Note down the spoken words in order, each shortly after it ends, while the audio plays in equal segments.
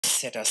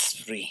set us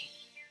free.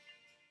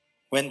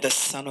 When the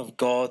Son of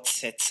God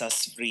sets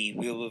us free,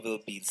 we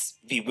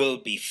will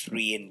be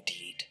free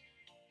indeed.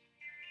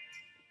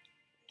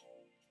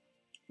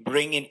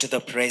 Bring into the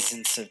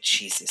presence of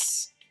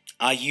Jesus.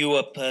 Are you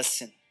a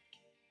person,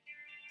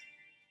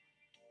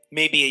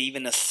 maybe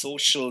even a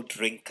social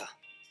drinker?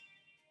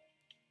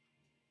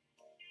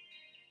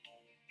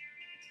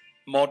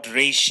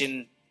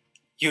 Moderation,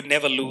 you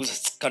never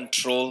lose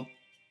control.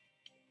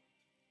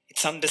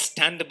 It's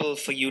understandable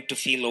for you to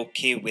feel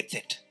okay with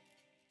it.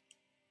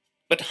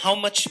 But how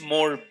much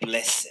more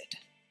blessed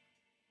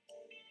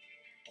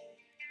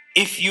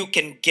if you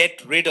can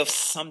get rid of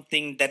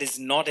something that is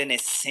not an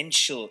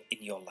essential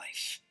in your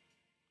life,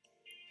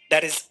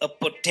 that is a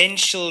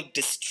potential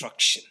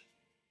destruction.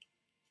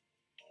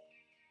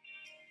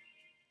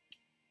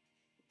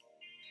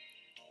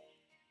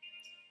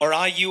 Or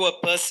are you a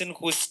person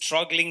who is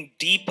struggling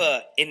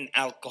deeper in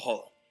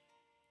alcohol?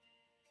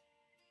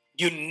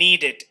 You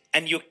need it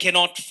and you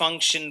cannot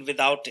function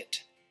without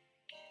it.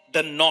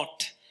 The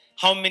knot,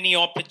 how many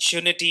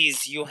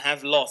opportunities you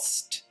have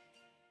lost.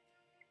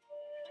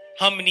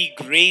 How many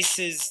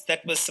graces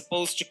that were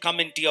supposed to come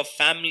into your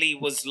family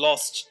was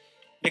lost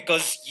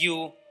because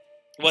you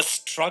were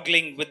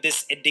struggling with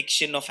this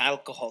addiction of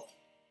alcohol.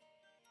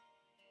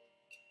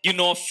 You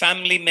know,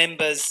 family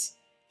members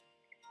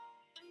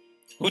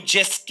who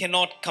just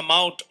cannot come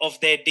out of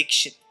their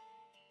addiction.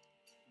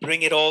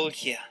 Bring it all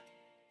here.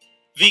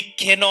 We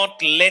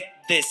cannot let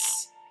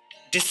this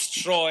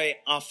destroy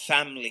our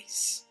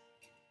families.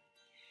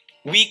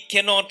 We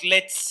cannot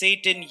let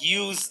Satan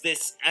use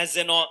this as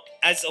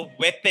a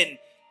weapon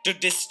to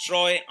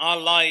destroy our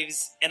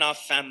lives and our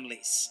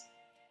families.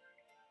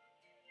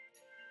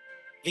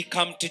 We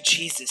come to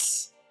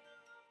Jesus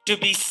to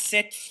be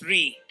set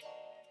free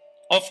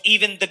of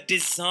even the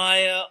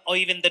desire or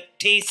even the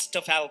taste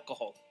of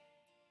alcohol.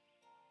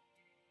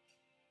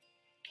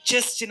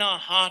 Just in our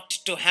heart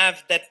to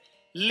have that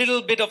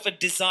little bit of a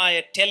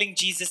desire, telling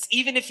Jesus,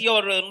 even if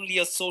you're only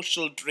a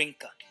social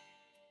drinker,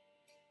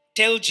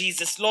 tell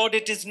Jesus, Lord,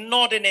 it is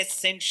not an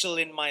essential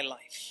in my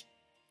life.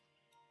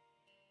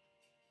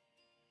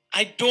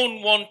 I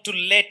don't want to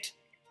let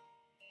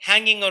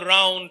hanging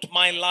around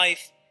my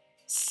life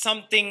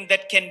something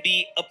that can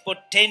be a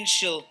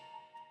potential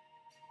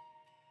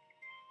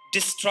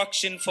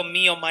destruction for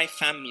me or my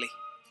family.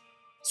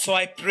 So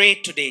I pray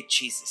today,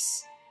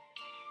 Jesus,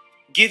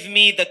 give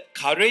me the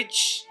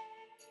courage,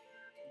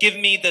 give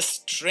me the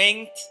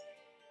strength,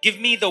 give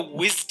me the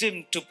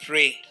wisdom to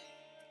pray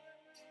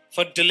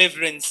for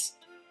deliverance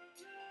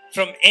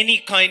from any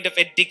kind of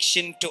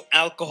addiction to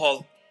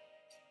alcohol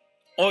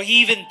or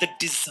even the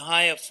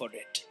desire for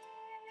it.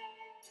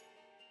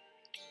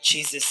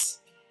 Jesus,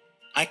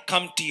 I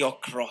come to your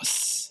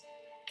cross.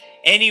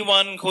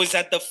 Anyone who is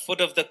at the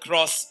foot of the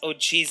cross, oh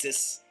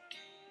Jesus,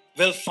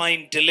 will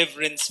find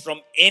deliverance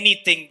from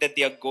anything that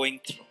they are going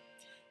through.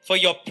 For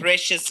your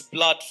precious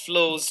blood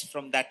flows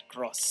from that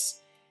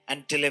cross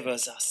and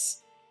delivers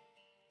us.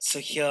 So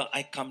here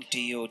I come to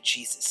you,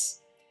 Jesus.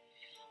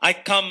 I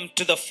come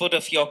to the foot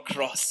of your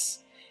cross,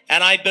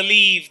 and I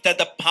believe that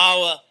the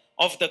power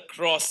of the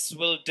cross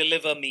will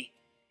deliver me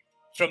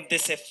from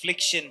this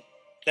affliction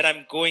that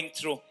I'm going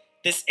through,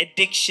 this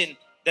addiction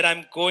that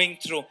I'm going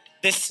through,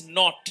 this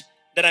knot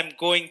that I'm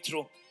going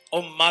through.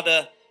 Oh,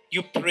 Mother,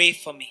 you pray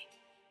for me.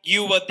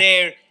 You were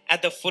there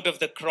at the foot of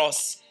the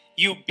cross.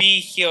 You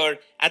be here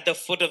at the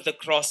foot of the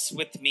cross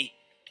with me.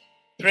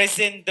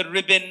 Present the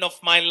ribbon of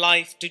my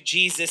life to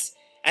Jesus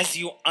as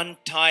you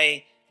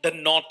untie the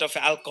knot of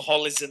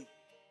alcoholism.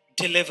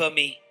 Deliver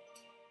me.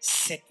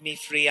 Set me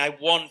free. I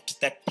want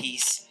that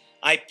peace.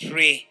 I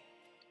pray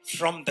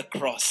from the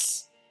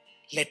cross.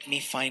 Let me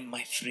find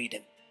my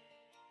freedom.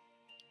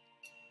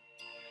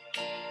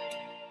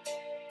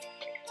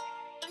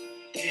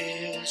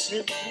 There's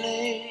a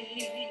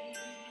place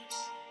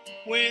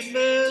where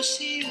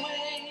mercy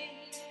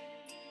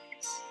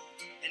waits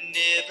and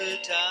never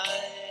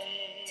dies.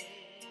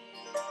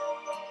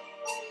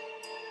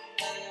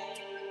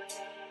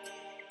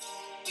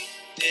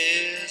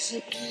 There's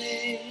a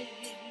place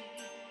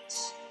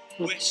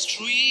where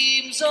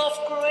streams of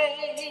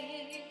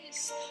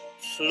grace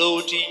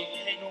flow deep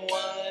and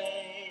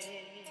wide,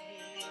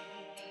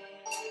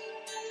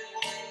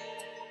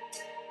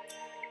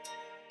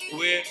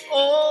 where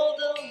all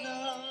the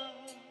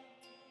love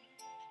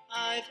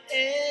I've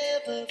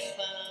ever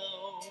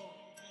found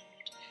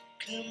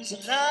comes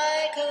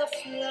like a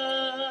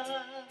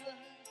flood,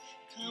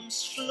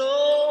 comes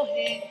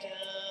flowing down.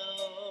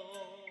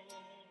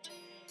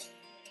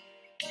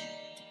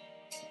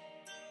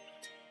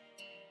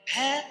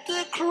 At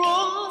the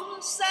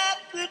cross,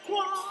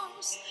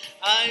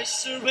 I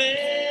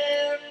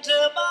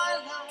surrender my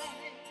life.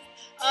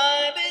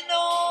 I'm in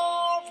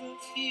awe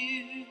of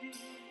you.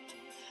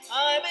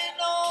 I'm in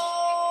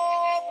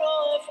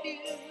awe of you.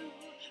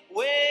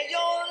 Where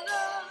your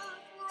love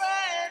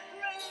ran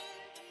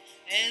red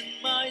and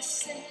my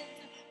sin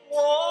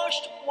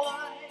washed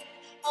white.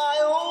 I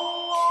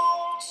owe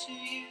all to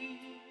you.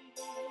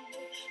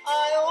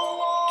 I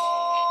owe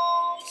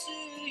all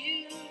to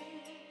you.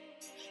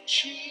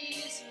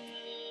 Jesus.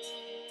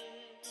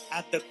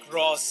 At the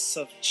cross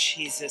of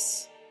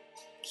Jesus,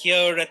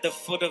 here at the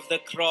foot of the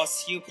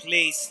cross, you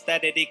place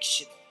that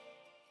addiction,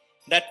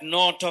 that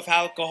knot of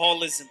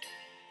alcoholism,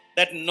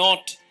 that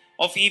knot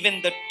of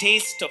even the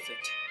taste of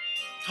it.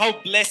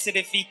 How blessed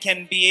if we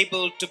can be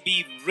able to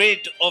be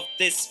rid of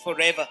this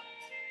forever,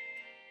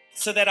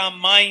 so that our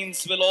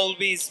minds will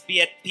always be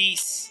at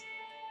peace.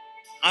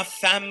 Our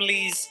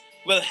families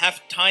will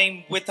have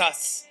time with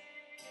us.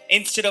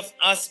 Instead of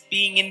us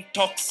being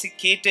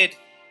intoxicated,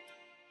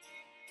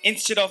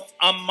 instead of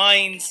our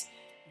minds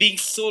being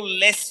so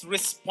less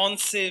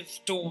responsive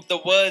to the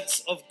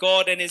words of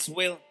God and His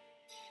will.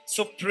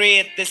 So pray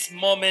at this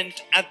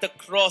moment at the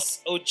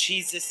cross, oh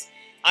Jesus.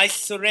 I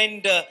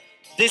surrender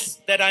this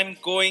that I'm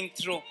going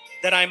through,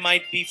 that I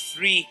might be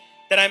free,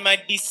 that I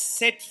might be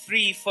set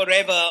free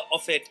forever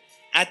of it.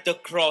 At the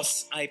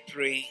cross, I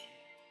pray.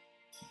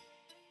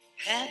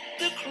 At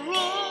the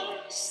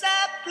cross,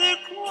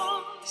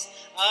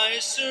 I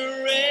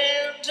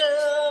surrender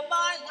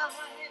my life.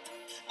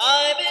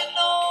 I'm in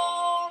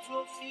awe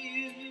of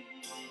you.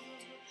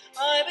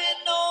 I'm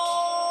in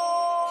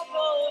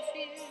awe of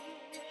you.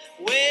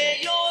 Where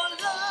your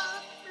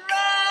love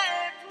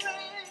ran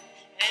red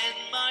and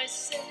my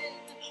sin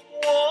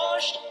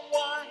washed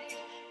white,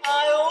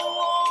 I owe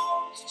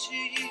all to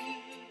you.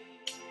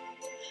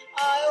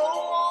 I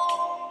owe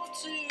all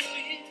to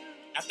you.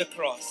 At the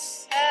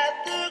cross.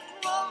 At the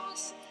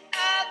cross,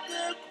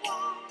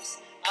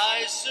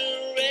 I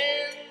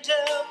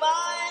surrender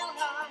my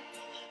life.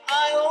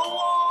 I owe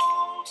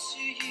all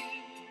to you.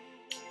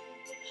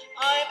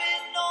 I'm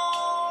in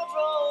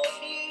awe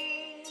of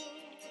you.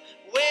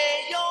 Where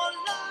your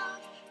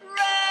love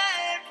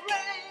ran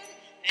red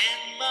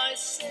and my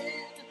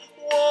sin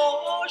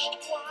washed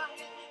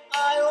white,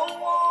 I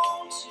owe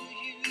all to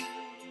you.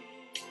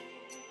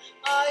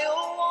 I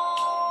owe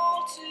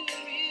all to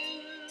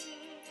you,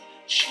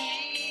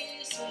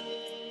 Jesus.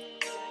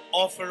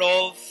 Offer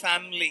all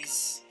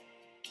families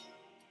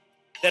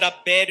that are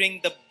bearing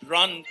the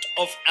brunt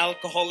of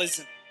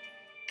alcoholism.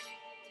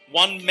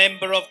 One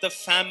member of the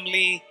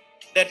family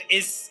that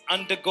is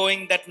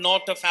undergoing that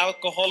knot of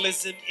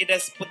alcoholism, it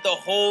has put the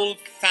whole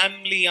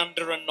family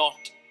under a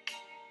knot.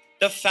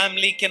 The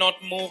family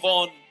cannot move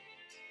on.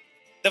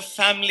 The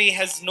family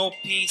has no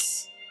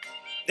peace.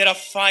 There are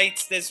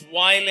fights, there's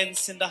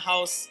violence in the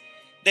house.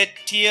 There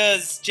are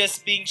tears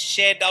just being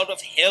shed out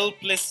of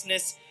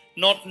helplessness,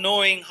 not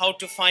knowing how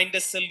to find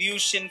a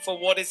solution for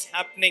what is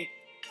happening.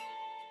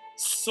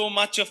 So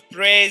much of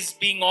prayers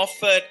being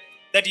offered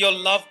that your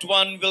loved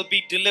one will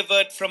be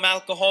delivered from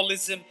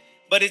alcoholism,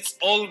 but it's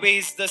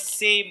always the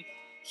same.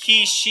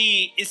 He,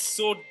 she is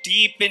so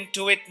deep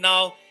into it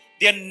now.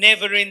 They're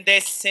never in their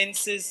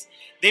senses.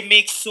 They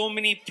make so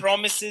many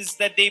promises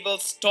that they will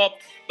stop,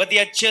 but they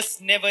are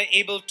just never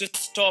able to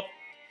stop.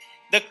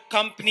 The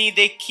company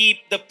they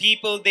keep, the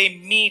people they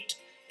meet,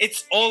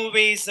 it's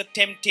always a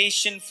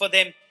temptation for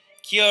them.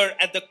 Here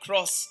at the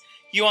cross,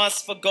 you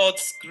ask for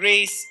God's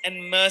grace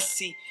and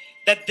mercy,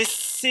 that this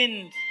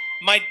sin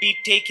might be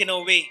taken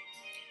away,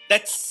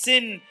 that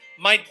sin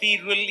might be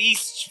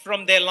released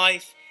from their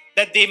life,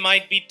 that they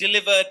might be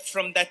delivered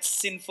from that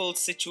sinful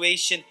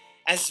situation,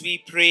 as we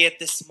pray at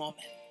this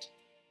moment.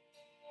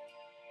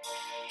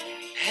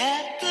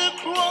 At the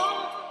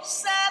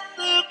cross,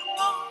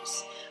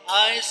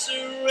 I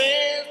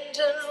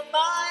surrender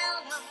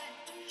my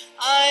life.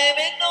 I'm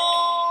in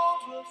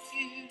awe of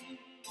you.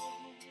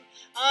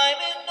 I'm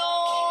in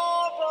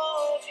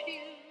awe of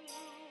you.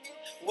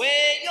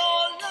 Where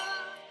your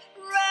love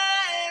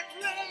ran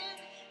red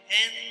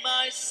and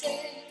my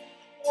sin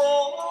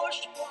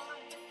washed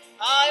white,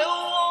 I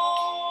owe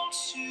all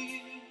to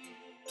you.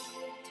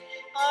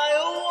 I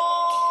owe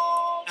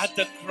all At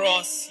the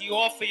cross, you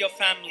offer your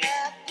family.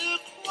 At the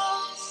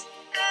cross,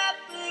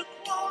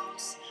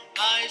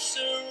 I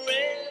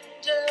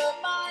surrender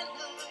my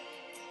life.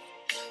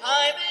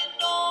 I'm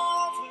in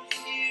awe of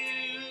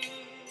you.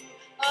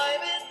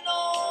 I'm in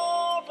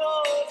awe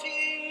of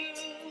you.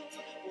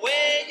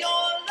 Where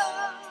your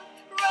love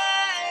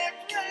ran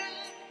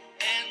red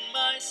and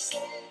my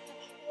sin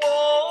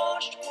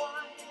washed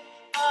white,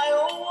 I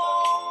owe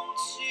all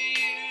to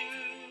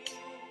you.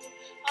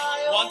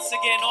 I owe Once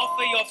again,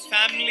 offer your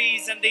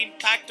families and the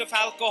impact of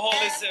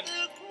alcoholism.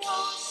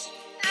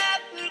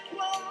 At the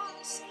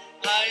cross,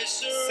 I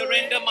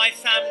Surrender my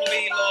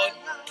family, Lord.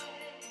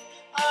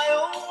 I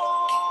owe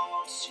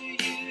all to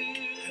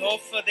you. I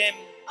offer them.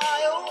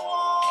 I owe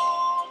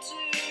all to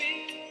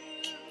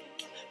you.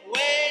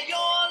 Where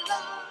your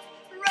love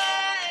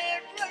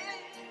ran red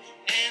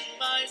and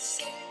my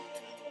sin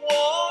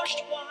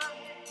washed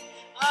white,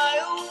 I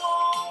owe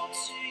all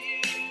to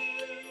you.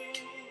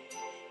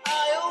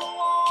 I owe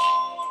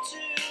all to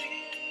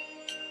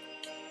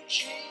you,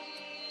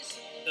 Jesus.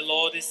 The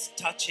Lord is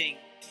touching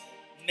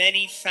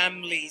many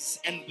families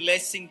and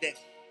blessing them.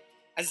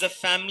 As the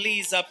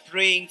families are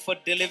praying for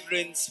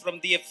deliverance from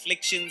the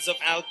afflictions of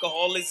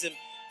alcoholism,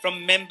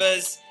 from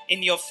members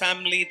in your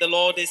family, the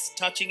Lord is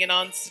touching and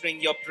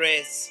answering your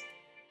prayers.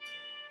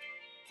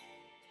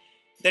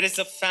 There is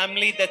a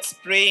family that's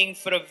praying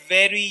for a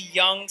very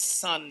young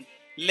son,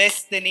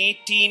 less than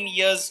 18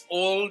 years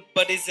old,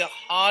 but is a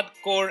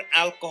hardcore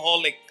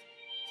alcoholic.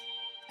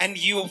 And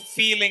you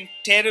feeling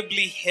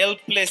terribly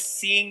helpless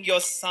seeing your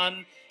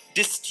son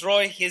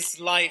destroy his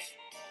life.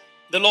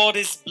 The Lord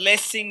is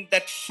blessing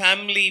that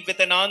family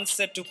with an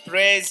answer to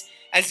prayers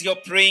as you're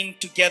praying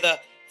together.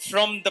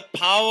 From the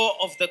power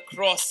of the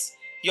cross,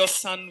 your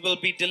son will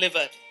be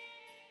delivered.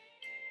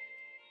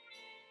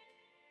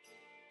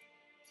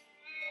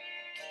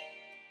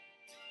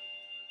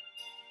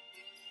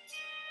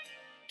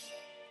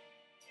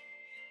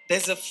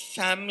 There's a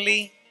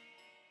family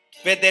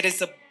where there is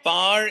a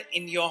bar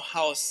in your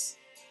house.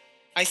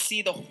 I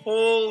see the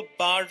whole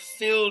bar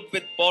filled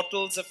with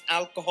bottles of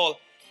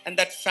alcohol, and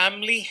that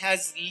family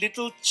has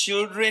little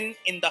children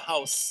in the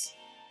house.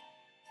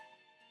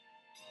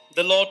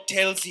 The Lord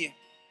tells you,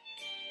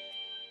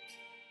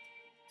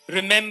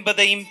 remember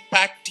the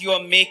impact you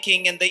are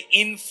making and the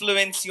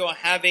influence you're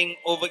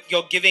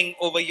giving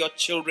over your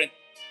children.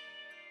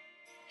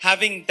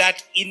 Having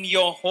that in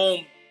your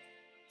home,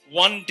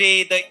 one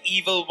day the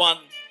evil one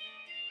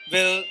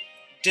will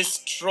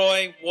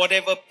destroy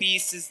whatever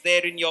peace is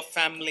there in your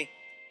family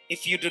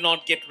if you do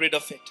not get rid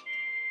of it.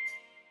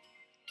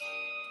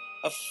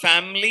 A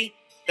family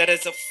that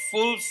has a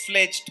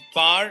full-fledged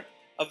bar,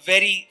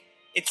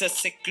 it's a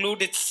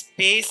secluded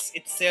space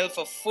itself,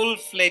 a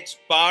full-fledged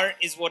bar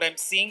is what I'm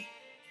seeing.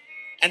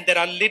 And there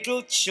are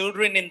little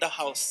children in the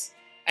house,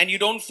 and you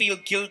don't feel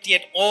guilty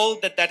at all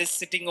that is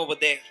sitting over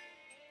there.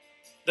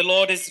 The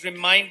Lord is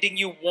reminding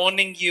you,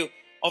 warning you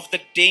of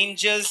the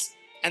dangers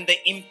and the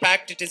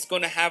impact it is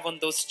going to have on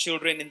those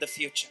children in the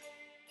future.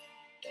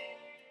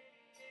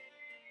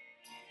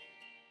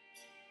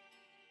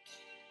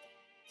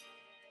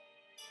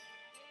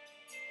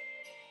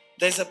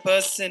 There's a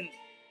person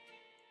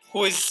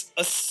who is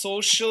a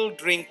social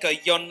drinker.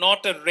 You're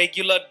not a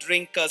regular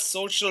drinker,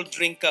 social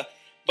drinker,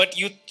 but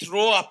you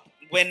throw up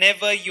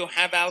whenever you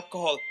have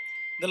alcohol.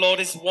 The Lord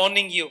is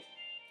warning you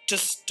to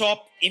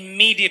stop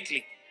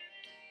immediately.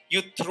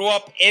 You throw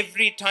up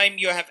every time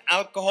you have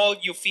alcohol,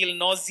 you feel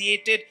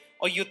nauseated,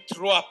 or you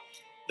throw up.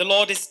 The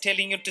Lord is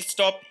telling you to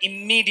stop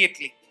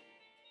immediately.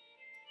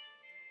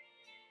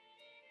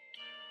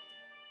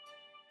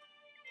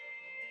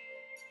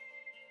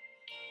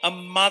 A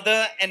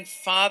mother and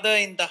father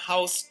in the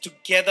house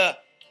together,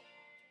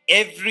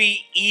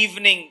 every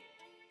evening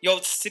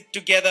you'll sit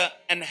together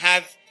and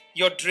have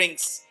your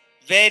drinks.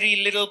 Very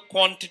little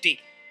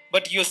quantity,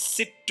 but you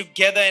sit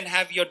together and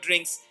have your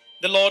drinks.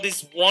 The Lord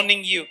is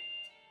warning you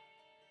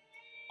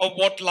of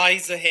what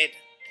lies ahead.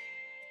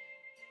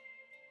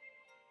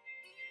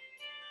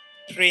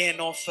 Pray and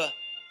offer.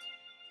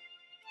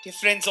 Dear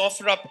friends,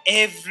 offer up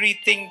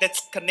everything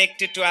that's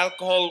connected to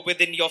alcohol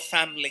within your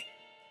family.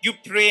 You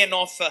pray and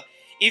offer.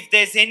 If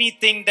there's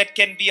anything that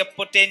can be a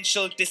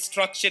potential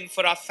destruction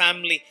for our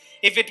family,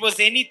 if it was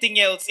anything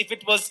else, if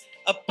it was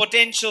a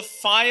potential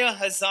fire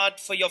hazard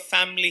for your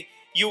family,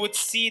 you would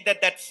see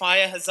that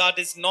fire hazard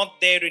is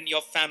not there in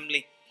your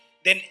family.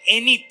 Then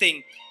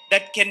anything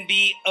that can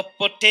be a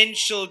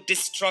potential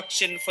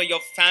destruction for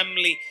your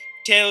family,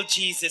 tell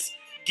Jesus,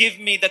 give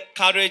me the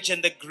courage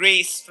and the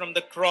grace from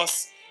the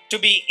cross to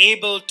be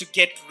able to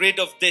get rid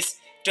of this,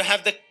 to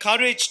have the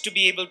courage to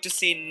be able to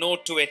say no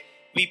to it.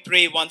 We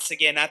pray once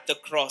again at the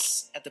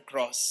cross, at the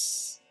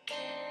cross.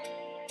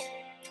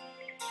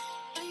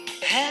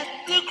 At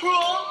the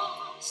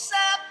cross,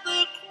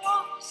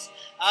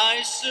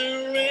 I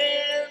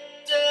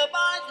surrender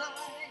my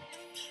life.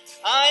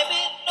 I'm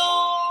in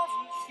awe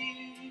of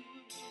you.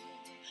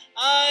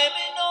 I'm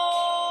in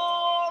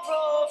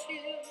awe of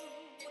you.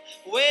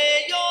 Where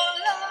your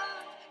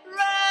love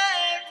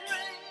ran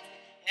red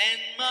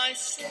and my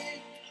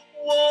sin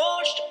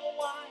washed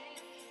white.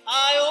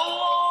 I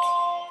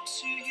owe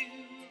to you.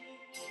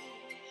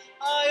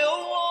 I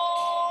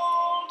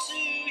owe to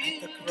you.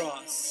 At the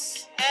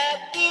cross.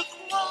 At the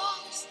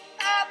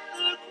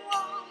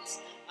cross,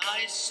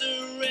 I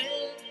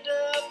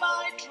surrender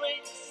my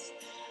dreams.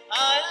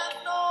 I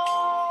am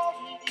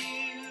awe of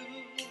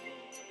you.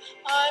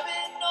 I'm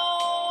in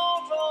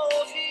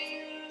awe of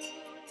you.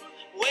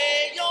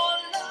 Where your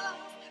love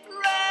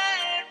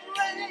ran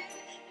red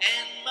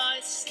and my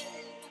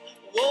sin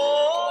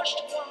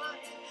washed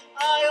white.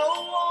 I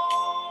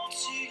owe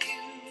to you.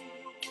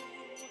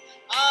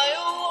 I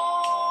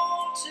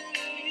owe to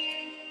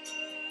you,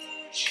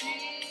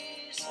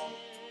 Jesus.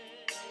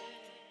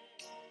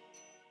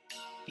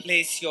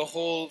 Place your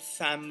whole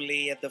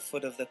family at the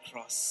foot of the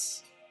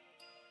cross.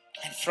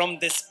 And from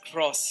this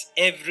cross,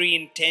 every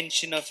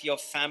intention of your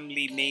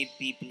family may it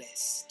be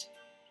blessed.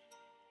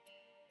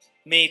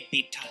 May it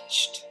be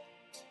touched.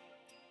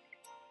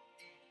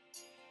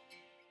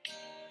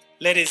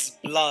 Let His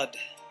blood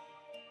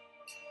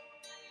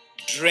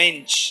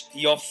drench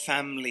your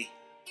family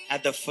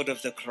at the foot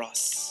of the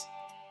cross.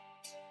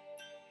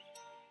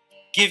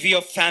 Give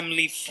your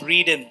family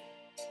freedom.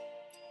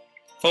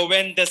 For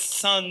when the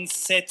Son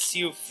sets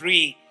you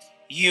free,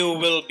 you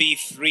will be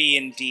free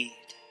indeed.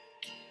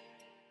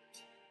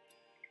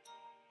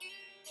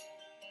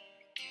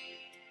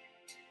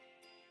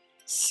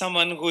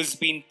 someone who's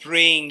been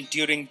praying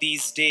during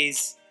these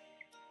days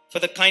for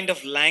the kind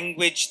of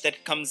language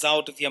that comes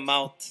out of your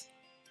mouth,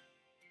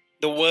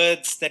 the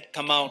words that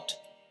come out,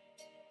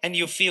 and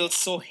you feel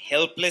so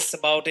helpless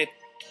about it,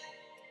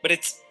 but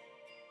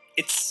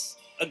it's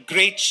a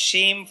great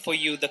shame for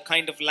you, the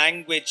kind of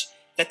language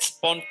that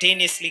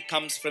spontaneously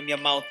comes from your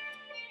mouth.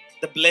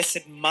 The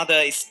Blessed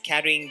Mother is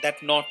carrying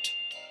that knot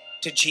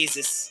to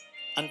Jesus,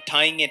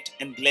 untying it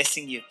and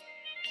blessing you.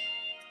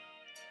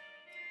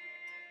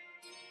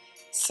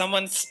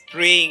 Someone's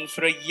praying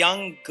for a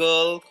young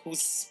girl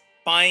whose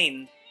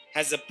spine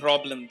has a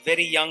problem.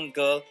 Very young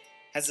girl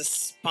has a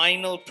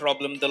spinal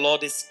problem. The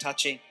Lord is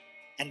touching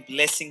and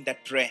blessing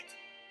that prayer.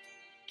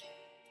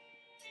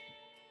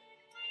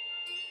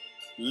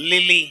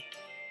 Lily,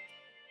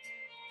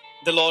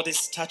 the Lord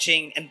is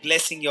touching and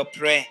blessing your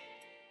prayer.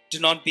 Do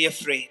not be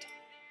afraid.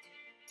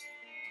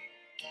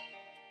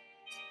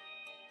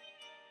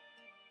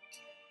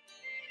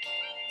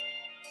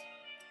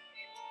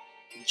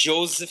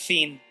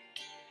 Josephine,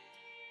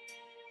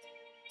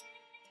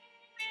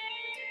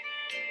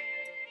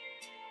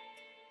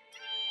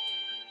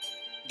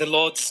 the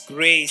Lord's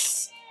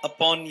grace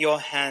upon your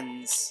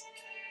hands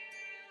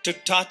to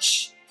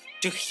touch,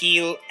 to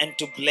heal, and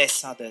to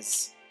bless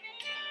others.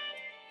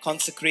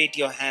 Consecrate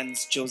your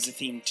hands,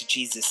 Josephine, to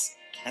Jesus,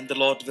 and the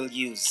Lord will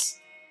use.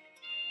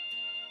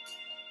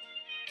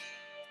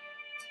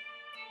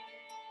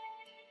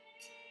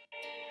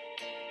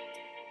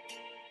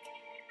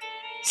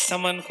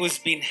 Someone who's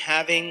been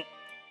having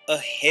a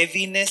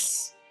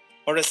heaviness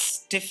or a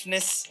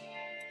stiffness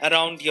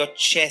around your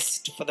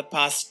chest for the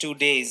past 2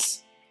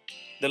 days,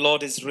 the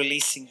Lord is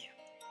releasing you.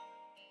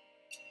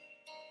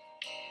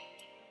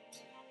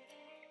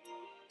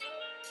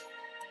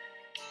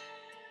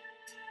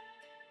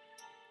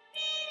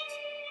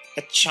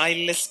 A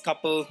childless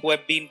couple who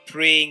have been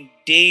praying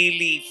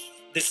daily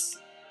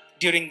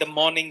during the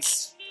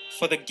mornings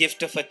for the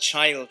gift of a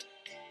child.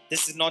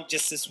 This is not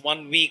just this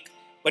 1 week,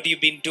 but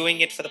you've been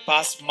doing it for the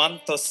past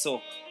month or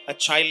so. A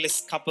childless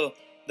couple,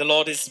 the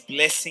Lord is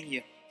blessing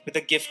you with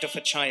the gift of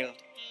a child.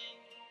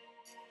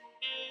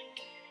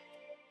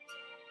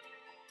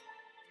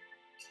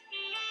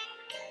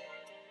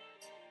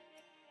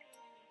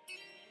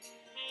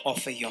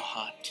 Offer your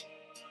heart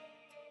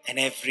and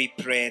every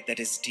prayer that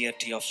is dear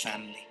to your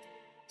family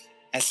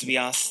as we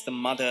ask the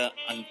Mother,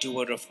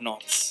 undoer of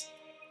knots,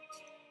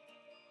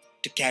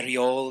 to carry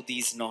all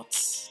these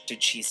knots to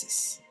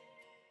Jesus.